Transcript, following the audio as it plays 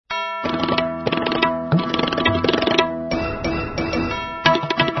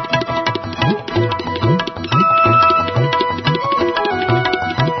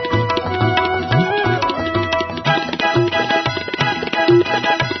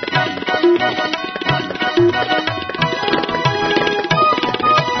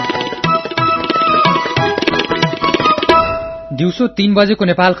दिउँसो 3 बजेको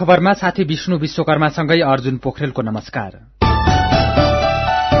नेपाल खबरमा साथी विष्णु विश्वकर्मासँगै अर्जुन पोखरेलको नमस्कार।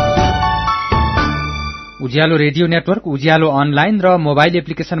 उज्यालो रेडियो नेटवर्क, उज्यालो अनलाइन र मोबाइल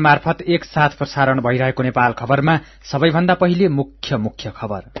एप्लिकेशन मार्फत एकसाथ प्रसारण भइरहेको नेपाल खबरमा सबैभन्दा पहिले मुख्य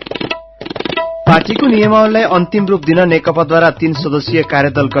खबर। पार्टीको नियमावलीलाई अन्तिम रूप दिन नेकपाद्वारा 3 सदस्यीय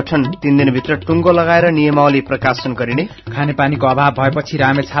कार्यदल गठन, 3 दिनभित्र टुङ्गो लगाएर नियमावली प्रकाशन गरिने। खानेपानीको अभाव भएपछि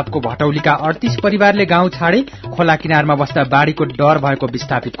रामेछापको भटौलीका 38 परिवारले गाउँ छाडे, खोला किनारमा बस्दा बाढ़ीको डर भएको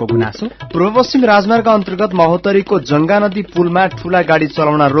विस्थापितको गुनासो। पूर्व पश्चिम राजमार्ग अन्तर्गत महोत्तरीको जंगा नदी पुलमा ठूला गाड़ी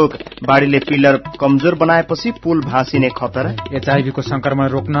चलाउन रोक, बाढ़ीले पिलर कमजोर बनाएपछि पुल भासिने खतरा। एचआईभीको संक्रमण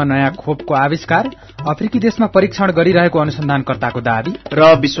रोक्न नयाँ खोपको आविष्कार, अफ्रिकी देशमा परीक्षण गरिरहेको अनुसन्धानकर्ताको दावी।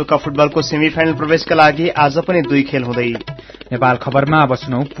 र विश्वकप फुटबलको सेमिफाइनल प्रवेशका लागि आज पनि 2 खेल हुँदै। नेपाल खबरमा अब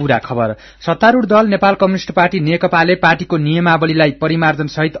सुनौ पूरा खबर। सत्तारूढ़ दल नेपाल कम्युनिष्ट पार्टी नेकपाले पार्टीको नियमावलीलाई परिमार्जन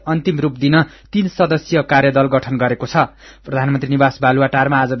सहित अन्तिम रूप दिन 3 सदस्यीय कार्यदल गठन गरेको छ। प्रधानमन्त्री निवास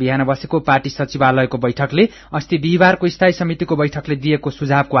बालुवाटारमा आज बिहान बसेको पार्टी सचिवालयको बैठकले अस्ति बिहिबारको स्थायी समितिको बैठकले दिएको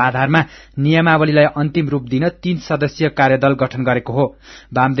सुझावको आधारमा नियमावलीलाई अन्तिम रूप दिन 3 सदस्यीय कार्यदल गठन गरेको हो।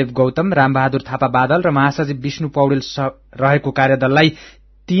 वामदेव गौतम, रामबहादुर थापा बादल र महासचिव विष्णु पौडेल रहेको कार्यदललाई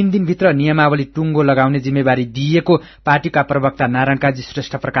 3 दिनभित्र नियमावली टुङ्गो लगाउने जिम्मेवारी दिइएको पार्टीका प्रवक्ता नारायण काजी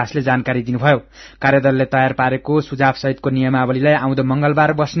श्रेष्ठ प्रकाशले जानकारी दिनुभयो। कार्यदलले तयार पारेको सुझाव सहितको नियमावलीलाई आउँदो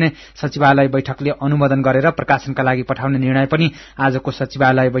मंगलबार बस्ने सचिवालय बैठकले अनुमोदन गरेर प्रकाशनका लागि पठाउने निर्णय पनि आजको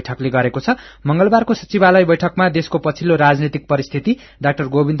सचिवालय बैठकले गरेको छ। मंगलबारको सचिवालय बैठकमा देशको पछिल्लो राजनीतिक परिस्थिति, डाक्टर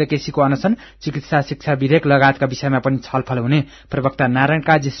गोविन्द केसीको अनशन, चिकित्सा शिक्षा विधेयक लगायतका विषयमा पनि छलफल हुने प्रवक्ता नारायण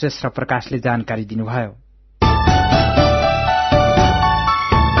काजी श्रेष्ठ प्रकाशले जानकारी दिनुभयो।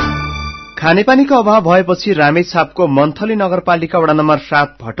 खानेपानीको अभाव भएपछि रामेछापको मन्थली नगरपालिका वडा नम्बर 7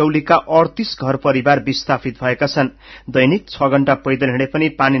 भटौलीका 38 घर परिवार विस्थापित भएका छन्। दैनिक 6 घण्टा पैदल हिँडे पनि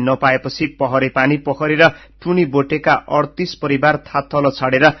पानी नपाएपछि पहरे पानी पोखरी र टुनी बोटेका 38 परिवार थातथलो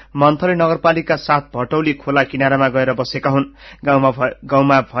छाडेर मन्थली नगरपालिका 7 भटौली खोला किनारामा गएर बसेका हुन्।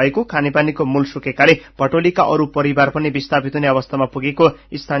 गाउँमा भएको खानेपानीको मूल सुकेकाले भटौलीका अरू परिवार पनि विस्थापित हुने अवस्थामा पुगेको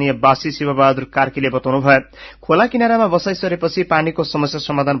स्थानीयवासी शिवबहादुर कार्कीले बताउनुभयो। खोला किनारामा बसाइ सरेपछि पानीको समस्या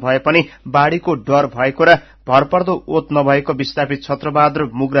समाधान भए पनि बाढ़ीको डर भएको र भरपर्दो ओत नभएको विस्थापित छत्रबहादुर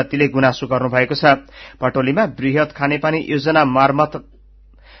मुगरातीले गुनासो गर्नुभएको छ। भटौलीमा वृहत खानेपानी योजना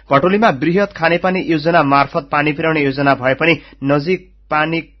मार्फत पानी पुर्याउने योजना भए पनि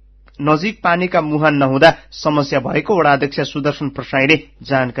नजिक पानीका मुहान नहुँदा समस्या भएको वडा अध्यक्ष सुदर्शन प्रसाईले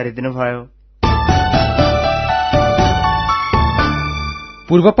जानकारी दिनुभयो।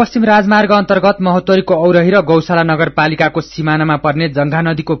 पूर्व पश्चिम राजमार्ग अन्तर्गत महोत्तरीको औरही र गौशाला नगरपालिकाको सिमानामा पर्ने जंघा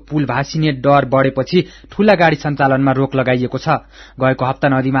नदीको पुल भासिने डर बढ़ेपछि ठूला गाड़ी सञ्चालनमा रोक लगाइएको छ। गएको हप्ता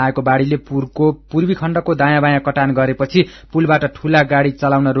नदीमा आएको बाढ़ीले पुलको पूर्वी खण्डको दायाँ बायाँ कटान गरेपछि पुलबाट ठूला गाड़ी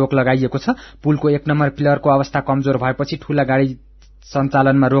चलाउन रोक लगाइएको छ। पुलको 1 नम्बर पिलरको अवस्था कमजोर भएपछि ठूला गाड़ी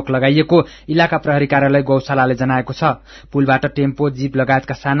सञ्चालनमा रोक लगाइएको इलाका प्रहरी कार्यालय गौशालाले जनाएको छ। पुलबाट टेम्पो, जीप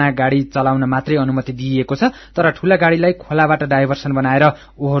लगायतका साना गाड़ी चलाउन मात्रै अनुमति दिइएको छ, तर ठूला गाड़ीलाई खोलाबाट डाइभर्सन बनाएर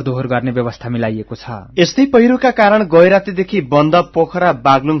ओहोर दोहोर गर्ने व्यवस्था मिलाइएको छ। यस्तै पहिरोका कारण गैरातीदेखि बन्द पोखरा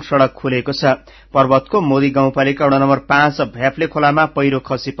बागलुङ सड़क खुलेको छ। पर्वतको मोदी गाउँपालिका वडा नम्बर 5 भ्याप्ले खोलामा पहिरो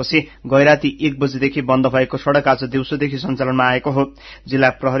खसेपछि गैराती 1 बजेदेखि बन्द भएको सड़क आज दिउँसोदेखि सञ्चालनमा आएको हो। जिल्ला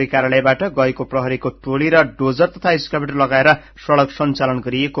प्रहरी कार्यालयबाट गएको प्रहरीको टोली र डोजर तथा एक्सकाभेटर लगाएर सड़क सञ्चालन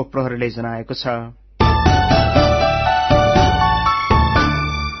गरिएको प्रहरीले जनाएको छ।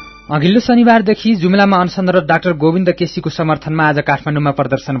 अघिल्लो शनिबारदेखि जुम्लामा अनसनरत डाक्टर गोविन्द केसीको समर्थनमा आज काठमाडौँमा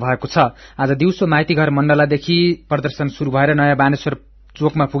प्रदर्शन भएको छ। आज दिउँसो माइतीघर मण्डलादेखि प्रदर्शन शुरू भएर नयाँ बानेश्वर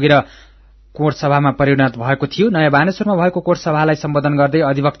चोकमा पुगेर कोट सभामा परिणत भएको थियो। नयाँ बानेश्वरमा भएको कोट सभालाई सम्बोधन गर्दै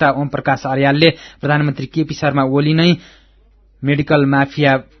अधिवक्ता ओम प्रकाश अर्यालले प्रधानमन्त्री केपी शर्मा ओली नै मेडिकल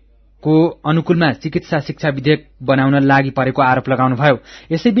माफियाको अनुकूलमा चिकित्सा शिक्षा विधेयक बनाउन लागि परेको आरोप लगाउनुभयो।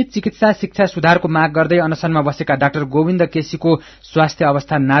 यसैबीच चिकित्सा शिक्षा सुधारको माग गर्दै अनसनमा बसेका डाक्टर गोविन्द केसीको स्वास्थ्य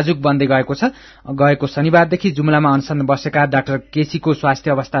अवस्था नाजुक बन्दै गएको छ। गएको शनिबारदेखि जुम्लामा अनसन बसेका डाक्टर केसीको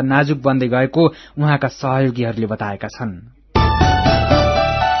स्वास्थ्य अवस्था नाजुक बन्दै गएको उहाँका सहयोगीहरूले बताएका छन्।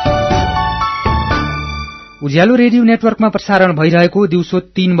 उज्यालो रेडियो नेटवर्कमा प्रसारण भइरहेको दिउँसो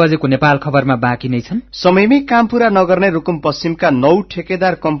 3 बजेको नेपाल खबरमा बाँकी नै छन्। समयमै काम पूरा नगर्ने रुकुम पश्चिमका 9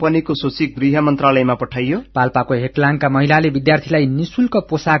 ठेकेदार कम्पनीको सूची गृह मन्त्रालयमा पठाइयो। पाल्पाको हेटलाङका महिलाले विद्यार्थीलाई निशुल्क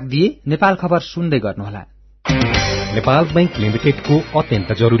पोसाक दिए। नेपाल खबर सुन्दै गर्नुहोला। नेपाल बैंक लिमिटेडको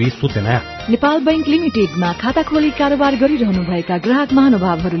अत्यन्त जरुरी सूचना। नेपाल बैंक लिमिटेडमा खाता खोली कारोबार गरिरहनुभएका ग्राहक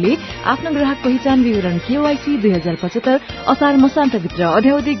महानुभावहरूले आफ्नो ग्राहक पहिचान विवरण केवाईसी 2075 असार मसान्तभित्र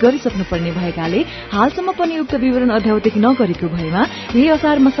अध्यावधिक गरिसक्नुपर्ने भएकाले हालसम्म पनि उक्त विवरण अध्यावधिक नगरेको भएमा यही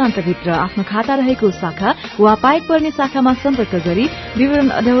असार मसान्तभित्र आफ्नो खाता रहेको शाखा वा पाएक पर्ने शाखामा सम्पर्क गरी विवरण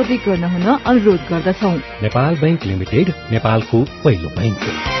अध्यावधिक गर्न हुन अनुरोध गर्दछौं। नेपाल बैंक लिमिटेड, नेपालको पहिलो बैंक।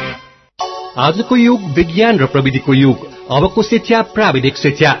 आजको युग विज्ञान र प्रविधिको युग। अबको शिक्षा प्राविधिक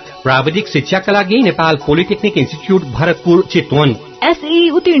शिक्षा। प्राविधिक शिक्षाका लागि Nepal polytechnic institute Bharatpur Chitwan. SE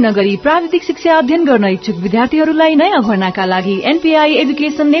उत्तीर्ण गरी प्राविधिक शिक्षा अध्ययन गर्न इच्छुक विद्यार्थीहरूलाई नयाँ भर्नाका लागि एनपीआई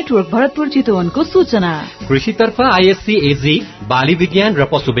एजुकेशन नेटवर्क भरतपुर चितवनको सूचना। कृषितर्फ आईएससी एजी, बाली विज्ञान र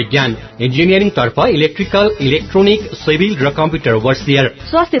पशु विज्ञान। इन्जिनियरिङ तर्फ इलेक्ट्रिकल, इलेक्ट्रोनिक, सिभिल र कम्प्युटर वर्सियर।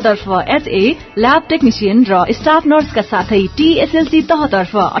 स्वास्थ्यतर्फ एचए, ल्याब टेक्निशियन र स्टाफ नर्सका साथै टीएसएलसी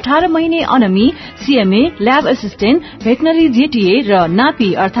तहतर्फ 18 महिने अनमी, CMA, lab assistant, veterinary JTA र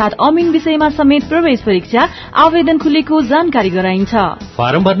नापी अर्थात अमिन विषयमा समेत प्रवेश परीक्षा आवेदन खुलेको जानकारी गराइन्छ।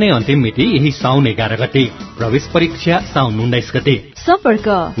 फारम भर्ने अन्तिम मिति यही साउन 11 गते। प्रवेश परीक्षा साउन 19 गते। सम्पर्क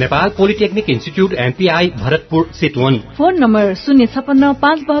Nepal polytechnic institute NPI Bharatpur Chitwan. Phone number 056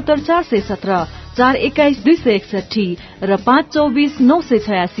 572 417, 421 261 र 524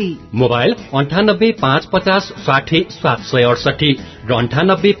 986। मोबाइल 98 550 60 768 र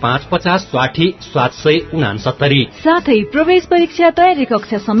 98 550 60 769। साथै प्रवेश परीक्षा तयारी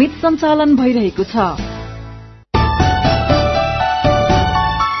कक्षा समेत सञ्चालन भइरहेको छ।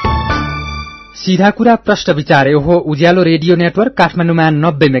 सीधा कुरा प्रश्न विचार हो उज्यालो रेडियो नेटवर्क काठमाडौँमा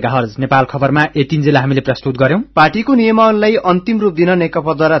 90 मेगाहर्ज। नेपाल खबरमा यतिन्जेल हामीले प्रस्तुत गर्यौं। पार्टीको नियमावलीलाई अन्तिम रूप दिन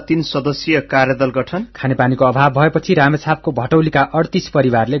नेकपाद्वारा 3 सदस्यीय कार्यदल गठन। खानेपानीको अभाव भएपछि रामेछापको भटौलीका 38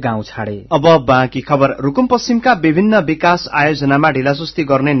 परिवारले गाउँ छाडे। अब बाँकी खबर। रुकुम पश्चिमका विभिन्न विकास आयोजनामा ढिलासुस्ती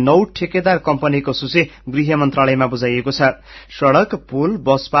गर्ने 9 ठेकेदार कम्पनीको सूची गृह मन्त्रालयमा बुझाइएको छ। सड़क, पुल,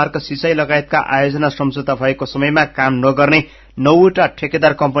 बस पार्क, सिंचाई लगायतका आयोजना सम्झौता भएको समयमा काम नगर्ने 9वटा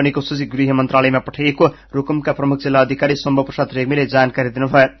ठेकेदार कम्पनीको सूची गृह मन्त्रालयमा पठाइएको रुकुमका प्रमुख जिल्ला अधिकारी शम्भु प्रसाद रेग्मीले जानकारी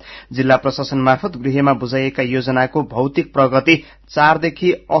दिनुभयो। जिल्ला प्रशासन मार्फत गृहमा बुझाइएका योजनाको भौतिक प्रगति 4 देखि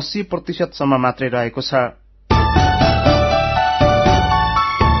 80% सम्म मात्रै रहेको छ।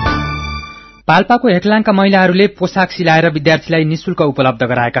 पाल्पाको हेक्लाङका महिलाहरूले पोसाक सिलाएर विद्यार्थीलाई निशुल्क उपलब्ध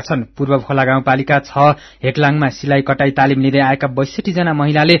गराएका छन्। पूर्व खोला गाउँपालिका 6 हेक्लाङमा सिलाई कटाई तालिम लिँदै आएका 62 जना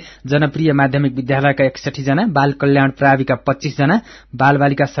महिलाले जनप्रिय माध्यमिक विद्यालयका 61 जना, बाल कल्याण प्राविका 25 जना,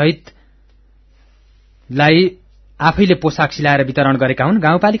 बालबालिका सहितलाई आफैले पोसाक सिलाएर वितरण गरेका हुन्।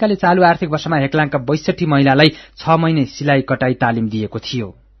 गाउँपालिकाले चालू आर्थिक वर्षमा हेक्लाङका 62 महिलालाई 6 महिने सिलाई कटाई तालिम दिएको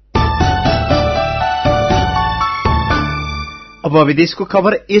थियो। अब विदेशको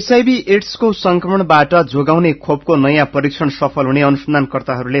खबर। एचआईभी एड्सको संक्रमणबाट जोगाउने खोपको नयाँ परीक्षण सफल हुने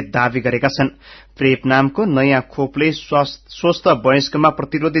अनुसन्धानकर्ताहरूले दावी गरेका छन्। प्रेप नामको नयाँ खोपले स्वस्थ वयस्कमा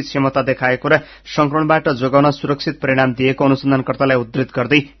प्रतिरोधी क्षमता देखाएको र संक्रमणबाट जोगाउन सुरक्षित परिणाम दिएको अनुसन्धानकर्तालाई उद्धृत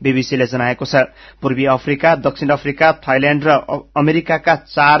गर्दै बीबीसीले जनाएको छ। पूर्वी अफ्रिका, दक्षिण अफ्रिका, थाइल्याण्ड र अमेरिकाका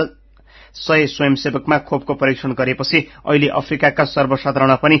 400 स्वयंसेवकमा खोपको परीक्षण गरेपछि अहिले अफ्रिकाका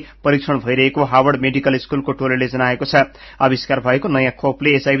सर्वसाधारणमा पनि परीक्षण भइरहेको हार्वर्ड मेडिकल स्कूलको टोलीले जनाएको छ। आविष्कार भएको नयाँ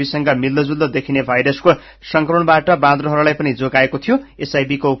खोपले एचआईभीसँग मिल्दोजुल्दो देखिने भाइरसको संक्रमणबाट बाँदरहरूलाई पनि जोगाएको थियो।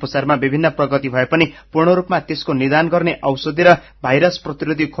 एचआईभीको उपचारमा विभिन्न प्रगति भए पनि पूर्ण रूपमा त्यसको निदान गर्ने औषधि र भाइरस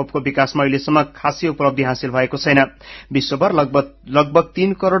प्रतिरोधी खोपको विकासमा अहिलेसम्म खासै उपलब्धि हासिल भएको छैन। विश्वभर लगभग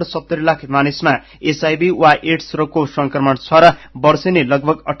 3 करोड़ 70 लाख मानिसमा एचआईभी वा एड्स रोगको संक्रमण छ र वर्षेनी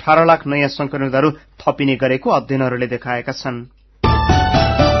लगभग 18 लाख नयाँ संक्रमितहरू थपिने गरेको अध्ययनहरूले देखाएका छन्।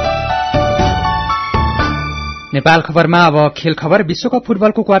 नेपाल खबरमा अब खेल खबर। विश्वकप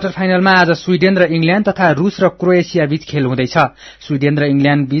फुटबलको क्वार्टर फाइनलमा आज स्वीडेन र इंग्ल्याण्ड तथा रूस र क्रोएसिया बीच खेल हुँदैछ। स्वीडेन र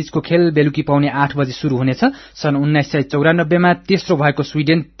इंग्ल्याण्ड बीचको खेल बेलुकी पाउने 8 बजे शुरू हुनेछ। सन् 1994 मा तेस्रो भएको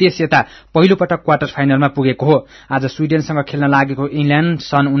स्वीडेन त्यस यता पहिलो पटक क्वार्टर फाइनलमा पुगेको हो। आज स्वीडेनसँग खेल्न लागेको इंग्ल्याण्ड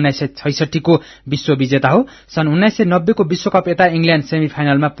सन् 1966 को विश्व विजेता हो। सन् 1990 को विश्वकप यता इंग्ल्याण्ड सेमी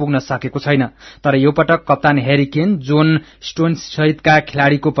फाइनलमा पुग्न सकेको छैन। तर यो पटक कप्तान ह्यारी केन, जोन स्टोन्स सहितका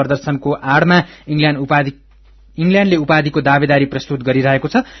खेलाड़ीको प्रदर्शनको आडमा इंग्ल्याण्डले उपाधिको दावेदारी प्रस्तुत गरिरहेको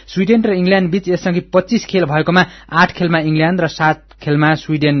छ। स्वीडेन र इंग्ल्याण्ड बीच यसअघि 25 खेल भएकोमा 8 खेलमा इंग्ल्याण्ड र 7 खेलमा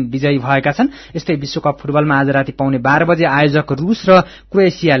स्वीडेन विजयी भएका छन्। यस्तै विश्वकप फुटबलमा आज राति पाउने 12 बजे आयोजक रूस र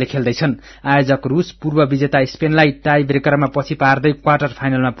क्रोएसियाले खेल्दैछन्। आयोजक रूस पूर्व विजेता स्पेनलाई टाई ब्रेकरमा पछि पार्दै क्वार्टर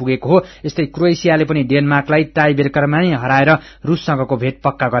फाइनलमा पुगेको हो। यस्तै क्रोएसियाले पनि डेनमार्कलाई टाई ब्रेकरमा नै हराएर रूससँगको भेट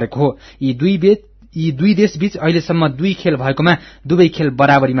पक्का गरेको हो। यी दुई देश बीच अहिलेसम्म 2 खेल भएकोमा दुवै खेल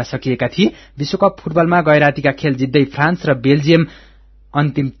बराबरीमा सकिएका थिए। विश्वकप फुटबलमा गैरातीका खेल जित्दै फ्रान्स र बेल्जियम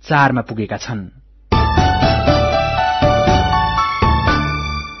अन्तिम 4 मा पुगेका छन्।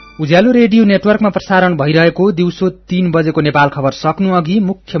 उज्यालो रेडियो नेटवर्कमा प्रसारण भइरहेको दिउँसो 3 बजेको नेपाल खबर सक्नु अघि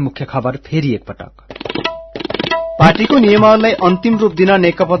मुख्य खबर फेरि एकपटक। पार्टीको नियमावलीलाई अन्तिम रूप दिन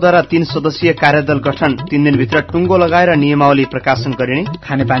नेकपाद्वारा 3 सदस्यीय कार्यदल गठन, 3 दिनभित्र टुङ्गो लगाएर नियमावली प्रकाशन गरिने।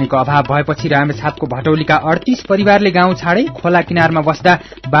 खानेपानीको अभाव भएपछि रामेछापको भटौलीका 38 परिवारले गाउँ छाडे, खोला किनारमा बस्दा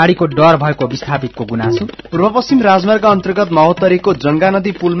बाढ़ीको डर भएको विस्थापितको गुनासो। पूर्व पश्चिम राजमार्ग अन्तर्गत महोत्तरीको जंगा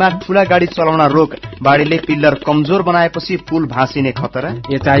नदी पुलमा ठूला गाड़ी चलाउन रोक, बाढ़ीले पिल्लर कमजोर बनाएपछि पुल भाँसिने खतरा।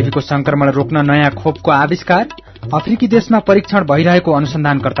 एचआईभीको संक्रमण रोक्न नयाँ खोपको आविष्कार, अफ्रिकी देशमा परीक्षण भइरहेको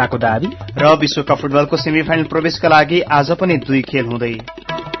अनुसन्धानकर्ताको दावी। र विश्वकप फुटबलको सेमिफाइनल प्रवेशका लागि आज पनि 2 खेल हुँदै।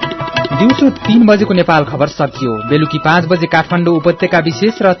 दिउँसो 3 बजेको नेपाल खबर सकियो। बेलुकी 5 बजे काठमाडौँ उपत्यका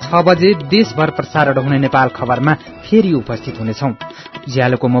विशेष र 6 बजे देशभर प्रसारण हुने नेपाल खबरमा फेरि उपस्थित हुनेछौं।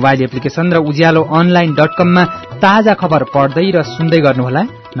 उज्यालोको मोबाइल एप्लिकेशन र उज्यालो online.com मा ताजा खबर पढ्दै र सुन्दै गर्नुहोला।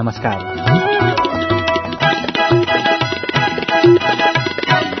 नमस्कार।